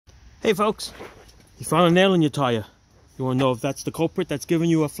Hey folks, you found a nail in your tire. You want to know if that's the culprit that's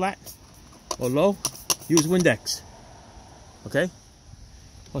giving you a flat or low? Use Windex. Okay?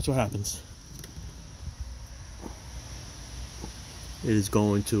 Watch what happens. It is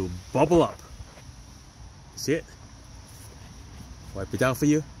going to bubble up. See it? Wipe it down for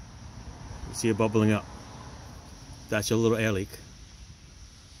you. You see it bubbling up. That's your little air leak.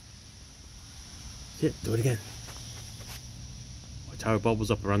 See it? Do it again. Watch how it bubbles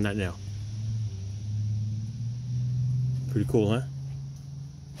up around that nail. Pretty cool, huh?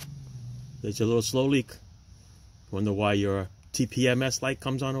 There's your little slow leak. Wonder why your TPMS light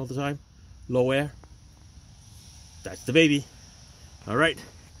comes on all the time? Low air. That's the baby. Alright.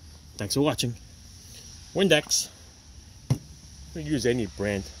 Thanks for watching. Windex. I use any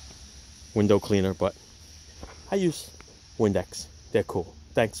brand window cleaner, but I use Windex. They're cool.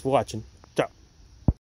 Thanks for watching.